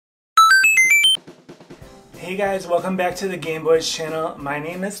Hey guys, welcome back to the Gaymeboyz channel. My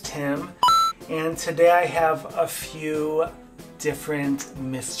name is Tim, and today I have a few different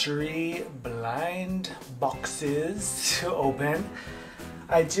mystery blind boxes to open.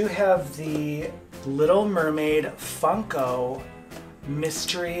 I do have the Little Mermaid Funko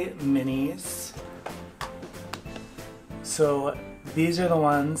mystery minis. So these are the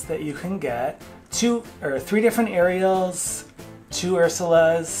ones that you can get. Three different Ariels, 2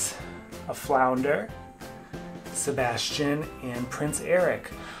 Ursulas, a Flounder, Sebastian, and Prince Eric.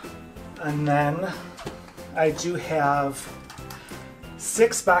 And then I do have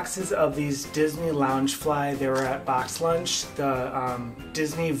 6 boxes of these Disney Loungefly. They were at Box Lunch, the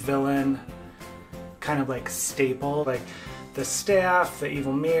Disney villain kind of like staple, like the staff, the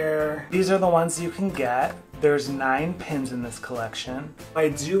evil mirror. These are the ones you can get. There's 9 pins in this collection. I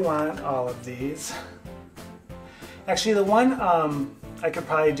do want all of these. Actually, the one I could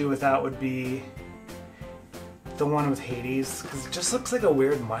probably do without would be the one with Hades, because it just looks like a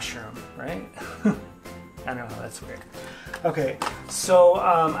weird mushroom, right? I don't know, that's weird. Okay, so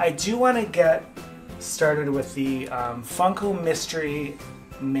I do want to get started with the Funko Mystery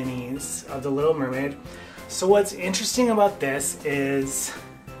Minis of the Little Mermaid. So what's interesting about this is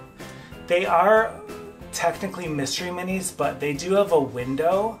they are technically mystery minis, but they do have a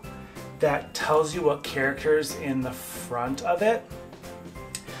window that tells you what characters in the front of it.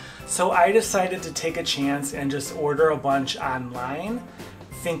 So I decided to take a chance and just order a bunch online,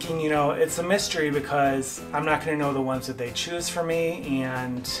 thinking, you know, it's a mystery because I'm not going to know the ones that they choose for me,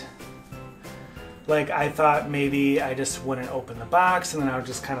 and like I thought maybe I just wouldn't open the box and then I would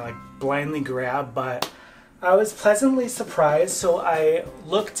just kind of like blindly grab, but I was pleasantly surprised. So I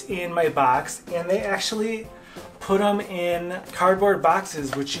looked in my box and they actually put them in cardboard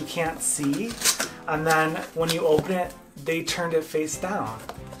boxes, which you can't see, and then when you open it they turned it face down.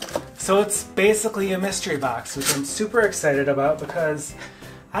 So it's basically a mystery box, which I'm super excited about because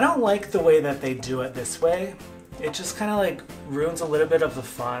I don't like the way that they do it this way. It just kind of like ruins a little bit of the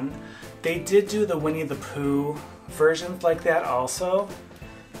fun. They did do the Winnie the Pooh versions like that also,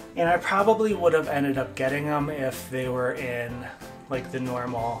 and I probably would have ended up getting them if they were in like the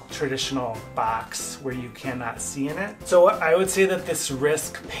normal traditional box where you cannot see in it. So I would say that this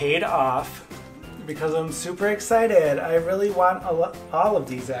risk paid off because I'm super excited. I really want all of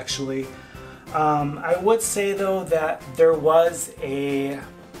these actually. I would say though that there was a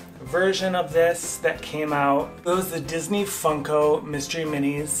version of this that came out. It was the Disney Funko Mystery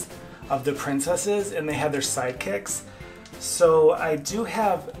Minis of the princesses, and they had their sidekicks. So I do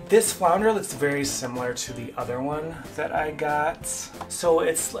have, this Flounder looks very similar to the other one that I got. So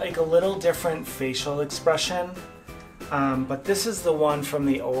it's like a little different facial expression, but this is the one from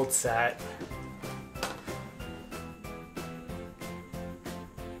the old set.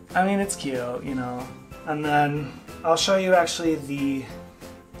 I mean, it's cute, you know. And then I'll show you actually the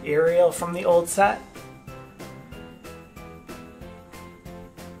Ariel from the old set.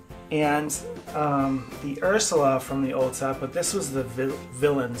 And the Ursula from the old set, but this was the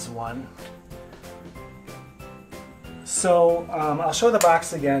villains one. So I'll show the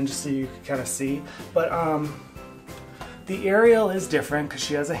box again just so you can kind of see. But the Ariel is different because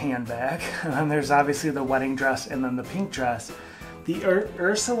she has a handbag. And then there's obviously the wedding dress and then the pink dress. The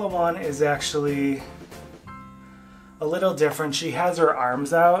Ursula one is actually a little different. She has her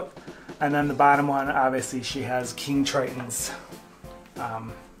arms out, and then the bottom one, obviously, she has King Triton's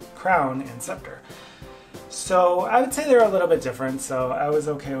crown and scepter. So I would say they're a little bit different, so I was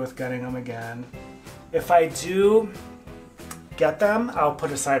okay with getting them again. If I do get them, I'll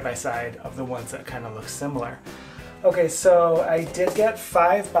put a side-by-side of the ones that kind of look similar. Okay, so I did get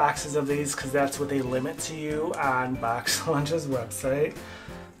 5 boxes of these because that's what they limit to you on Box Lunch's website.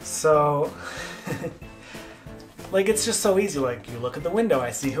 So, like, it's just so easy. Like, you look at the window,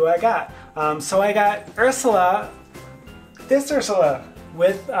 I see who I got. So I got Ursula, this Ursula,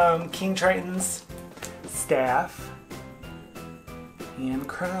 with King Triton's staff and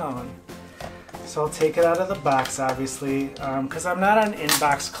crown. So I'll take it out of the box, obviously, because I'm not an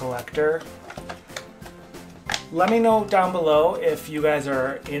in-box collector. Let me know down below if you guys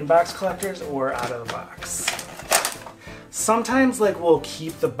are in-box collectors or out of the box. Sometimes like we'll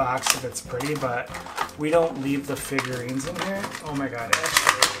keep the box if it's pretty, but we don't leave the figurines in here. Oh my god,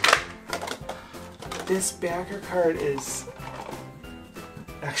 actually, this backer card is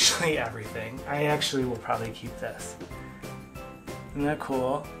actually everything. I actually will probably keep this. Isn't that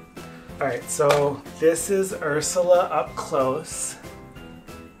cool? Alright, so this is Ursula up close.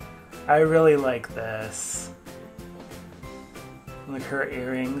 I really like this. Like her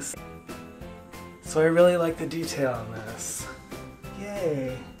earrings. So I really like the detail on this.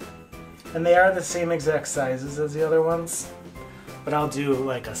 Yay! And they are the same exact sizes as the other ones, but I'll do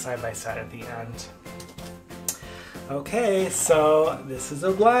like a side-by-side at the end. Okay, so this is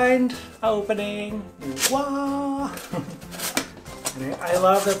a blind opening. Whoa! And I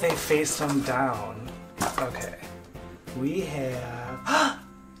love that they face them down. Okay, we have,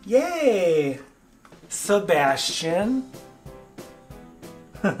 yay! Sebastian.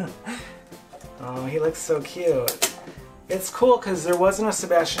 Oh, he looks so cute. It's cool because there wasn't a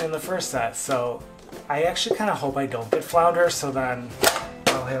Sebastian in the first set, so I actually kind of hope I don't get Flounder, so then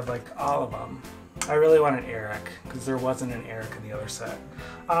I'll have like all of them. I really want an Eric because there wasn't an Eric in the other set.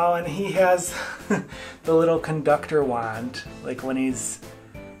 Oh, and he has the little conductor wand, like when he's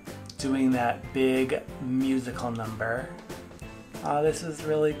doing that big musical number. Oh, this is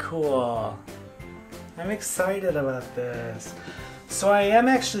really cool. I'm excited about this. So I am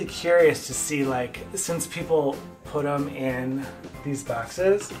actually curious to see, like, since people put them in these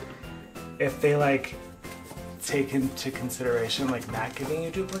boxes, if they like take into consideration like not giving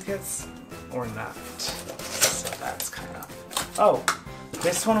you duplicates or not. So that's kind of... Oh,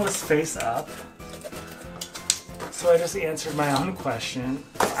 this one was face up. So I just answered my own question.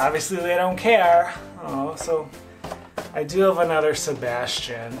 Obviously they don't care. Oh, so I do have another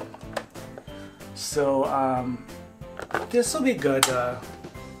Sebastian. So this will be good to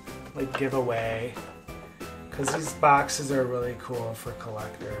like give away, because these boxes are really cool for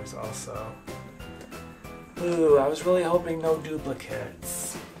collectors also. Ooh, I was really hoping no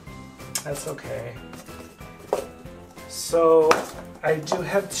duplicates. That's okay. So I do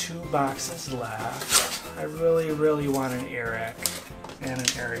have 2 boxes left. I really, really want an Eric and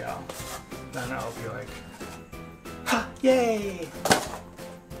an Ariel. Then I'll be like, ha, yay!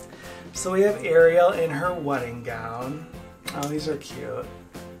 So we have Ariel in her wedding gown. Oh, these are cute.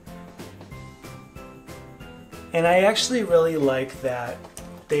 And I actually really like that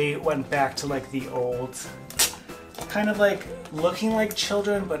they went back to like the old, kind of like looking like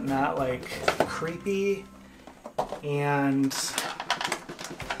children but not like creepy, and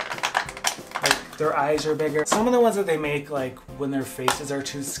like their eyes are bigger. Some of the ones that they make like when their faces are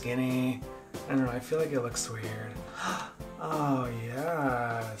too skinny, I don't know, I feel like it looks weird. Oh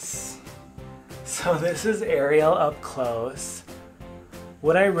yes. So this is Ariel up close.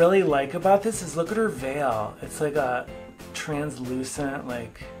 What I really like about this is look at her veil. It's like a translucent,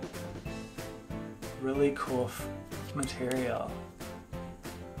 like really cool material.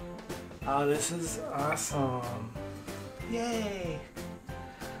 Oh, this is awesome. Yay!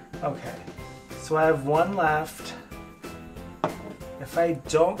 Okay, so I have 1 left. If I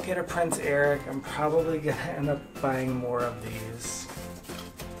don't get a Prince Eric, I'm probably gonna end up buying more of these.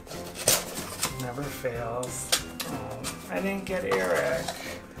 Never fails. Oh, I didn't get Eric.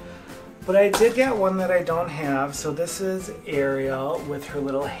 But I did get one that I don't have. So this is Ariel with her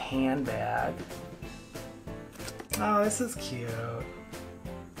little handbag. Oh, this is cute.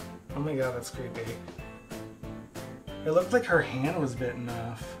 Oh my god, that's creepy. It looked like her hand was bitten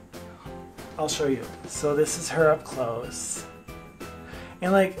off. I'll show you. So this is her up close.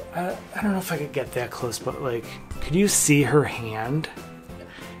 And like, I don't know if I could get that close, but like, could you see her hand?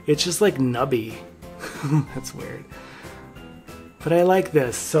 It's just like nubby. That's weird. But I like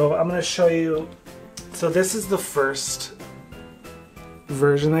this. So I'm gonna show you. So this is the first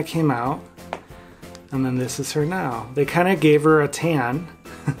version that came out. And then this is her now. They kind of gave her a tan.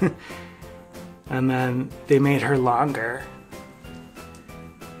 And then they made her longer.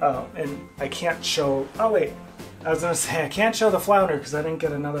 Oh, and I can't show, oh wait. I was gonna say I can't show the flounder because I didn't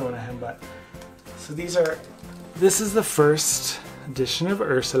get another one of him, but. So this is the first edition of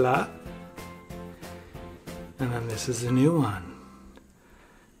Ursula. And then this is the new one.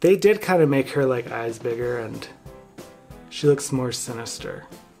 They did kind of make her like eyes bigger and she looks more sinister.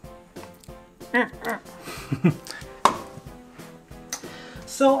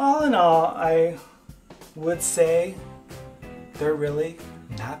 So all in all, I would say they're really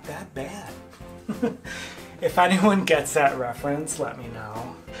not that bad. If anyone gets that reference, let me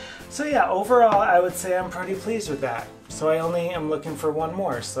know. So yeah, overall, I would say I'm pretty pleased with that. So I only am looking for 1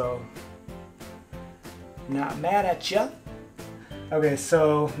 more, so not mad at ya. Okay,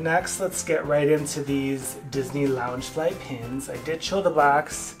 so next let's get right into these Disney Loungefly pins. I did show the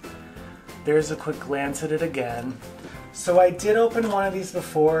box. There's a quick glance at it again. So I did open one of these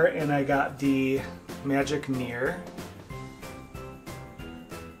before and I got the magic mirror.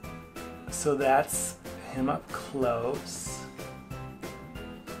 So that's him up close.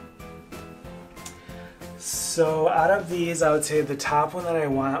 So out of these, I would say the top one that I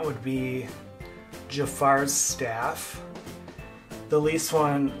want would be Jafar's staff. The least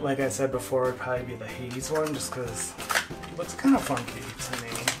one, like I said before, would probably be the Hades one, just because it looks kind of funky to me.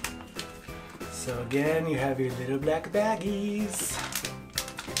 So again, you have your little black baggies.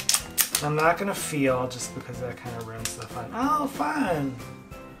 I'm not gonna feel just because that kind of ruins the fun. Oh, fun!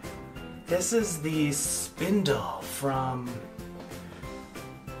 This is the spindle from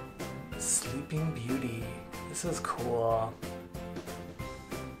Sleeping Beauty. This is cool.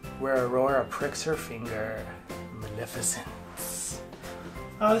 Where Aurora pricks her finger. Maleficence.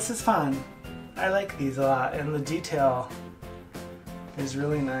 Oh, this is fun. I like these a lot, and the detail is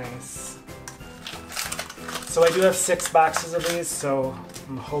really nice. So I do have 6 boxes of these, so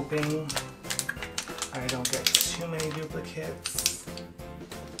I'm hoping I don't get too many duplicates.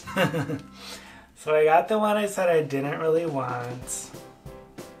 So I got the one I said I didn't really want.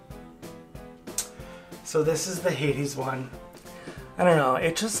 So this is the Hades one. I don't know,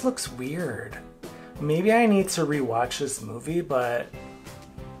 it just looks weird. Maybe I need to rewatch this movie, but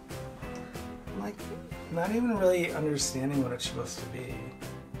I'm like not even really understanding what it's supposed to be.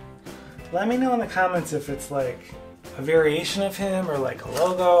 Let me know in the comments if it's like a variation of him or like a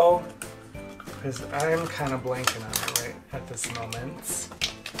logo, because I'm kind of blanking on it right at this moment.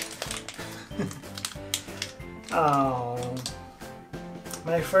 Oh,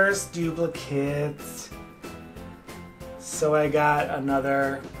 my first duplicate. So I got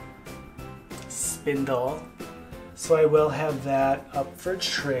another spindle, so I will have that up for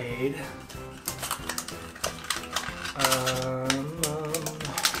trade.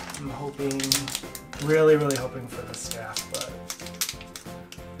 I'm hoping, really hoping for the staff, but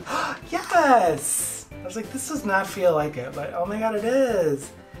yes! I was like, this does not feel like it, but oh my god, it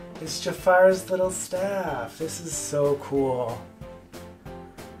is! It's Jafar's little staff. This is so cool.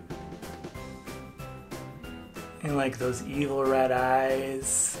 And like those evil red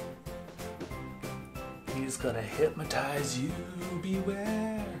eyes. He's gonna hypnotize you,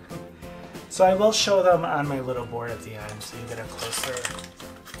 beware. So I will show them on my little board at the end so you get a closer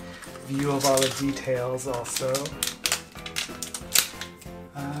view of all the details also.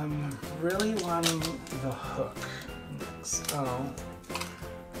 I'm really wanting the hook. Oh.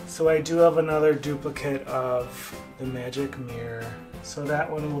 So I do have another duplicate of the magic mirror. So that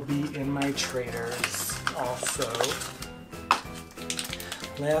one will be in my traders also.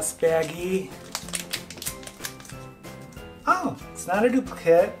 Last baggie. Oh, it's not a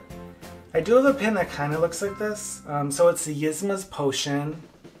duplicate. I do have a pin that kind of looks like this. So it's the Yzma's Potion.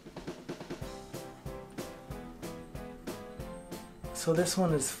 So this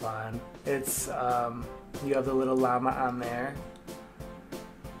one is fun. It's, you have the little llama on there.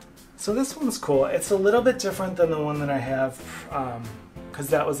 So this one's cool. It's a little bit different than the one that I have, because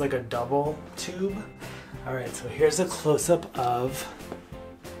that was like a double tube. Alright, so here's a close-up of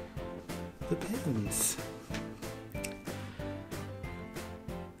the pins.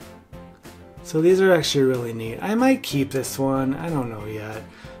 So these are actually really neat. I might keep this one, I don't know yet.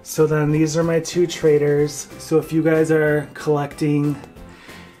 So then these are my 2 traders. So if you guys are collecting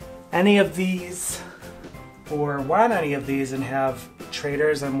any of these or want any of these and have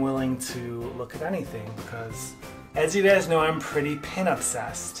traders, I'm willing to look at anything because as you guys know, I'm pretty pin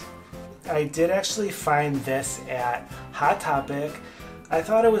obsessed. I did actually find this at Hot Topic. I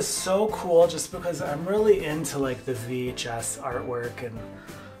thought it was so cool just because I'm really into like the VHS artwork, and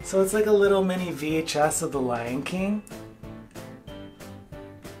so it's like a little mini VHS of the Lion King.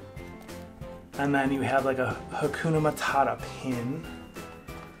 And then you have like a Hakuna Matata pin.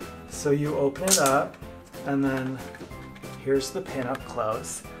 So you open it up and then here's the pin up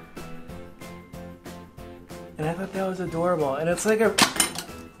close. And I thought that was adorable. And it's like a,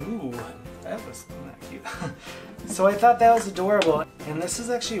 ooh, that was not cute. So I thought that was adorable. And this is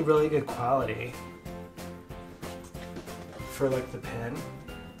actually really good quality for like the pin.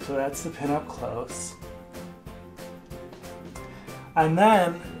 So that's the pin up close. And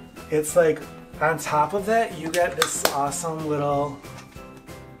then it's like on top of that, you get this awesome little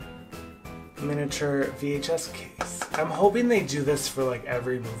miniature VHS case. I'm hoping they do this for like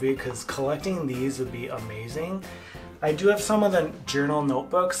every movie because collecting these would be amazing. I do have some of the journal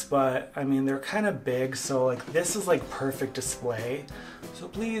notebooks, but I mean, they're kind of big, so like this is like perfect display. So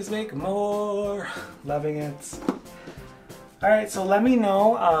please make more. Loving it. All right, so let me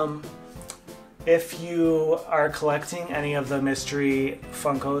know if you are collecting any of the mystery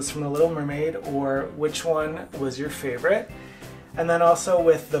Funkos from The Little Mermaid, or which one was your favorite. And then also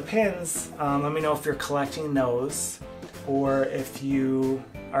with the pins, let me know if you're collecting those, or if you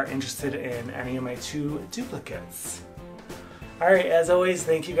are interested in any of my 2 duplicates. Alright, as always,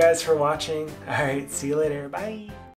 thank you guys for watching. Alright, see you later. Bye!